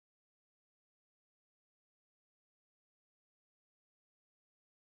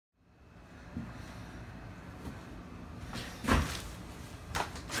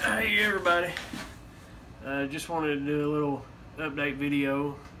Hey everybody, just wanted to do a little update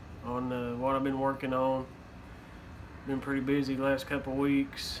video on what I've been working on. Been pretty busy the last couple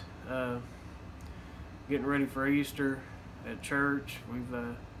weeks, getting ready for Easter at church. We've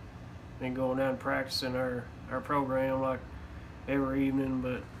been going down and practicing our program like every evening,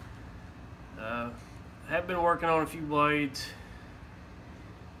 but have been working on a few blades.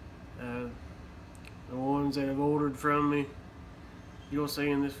 The ones that have ordered from me, you'll see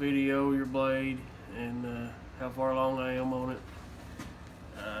in this video your blade and how far along I am on it.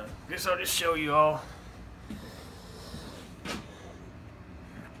 Guess I'll just show you all.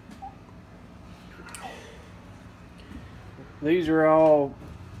 These are all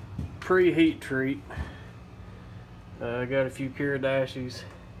pre-heat treat. I got a few Kiradashis.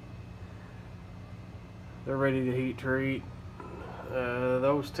 They're ready to heat treat.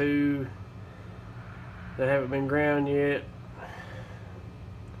 Those two that haven't been ground yet,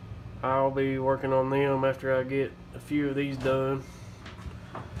 I'll be working on them after I get a few of these done.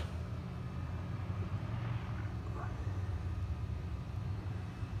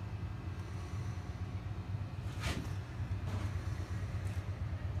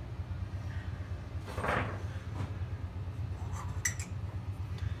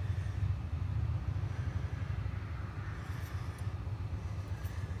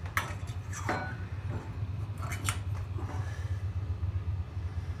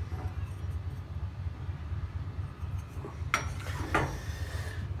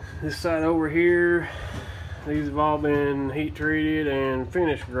 This side over here, these have all been heat treated and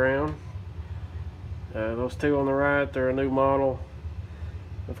finish ground. Those two on the right, they're a new model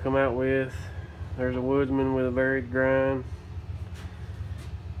I've come out with. There's a Woodsman with a varied grind.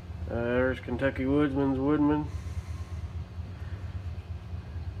 There's Kentucky Woodsman's Woodman.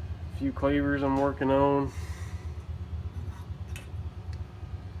 A few cleavers I'm working on.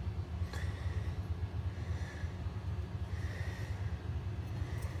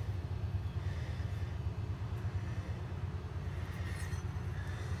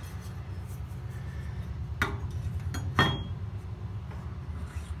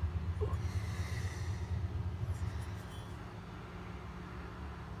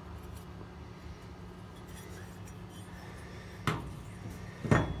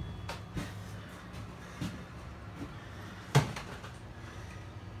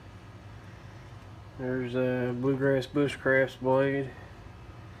 There's a Bluegrass Bushcraft's blade.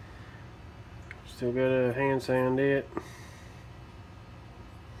 Still gotta hand sand it.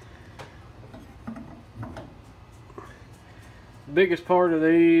 The biggest part of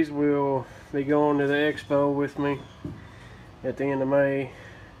these will be going to the expo with me at the end of May.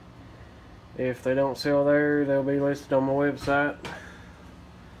 If they don't sell there, they'll be listed on my website.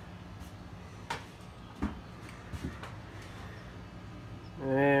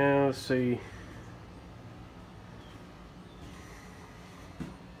 And let's see.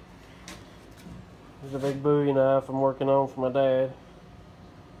 There's a big Bowie knife I'm working on for my dad.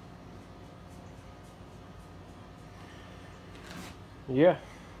 Yeah,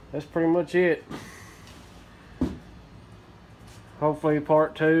 that's pretty much it. Hopefully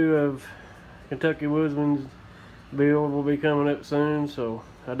part 2 of Kentucky Woodsman's build will be coming up soon, so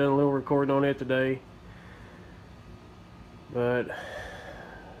I done a little recording on it today. But I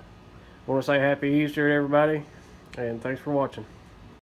want to say happy Easter to everybody, and thanks for watching.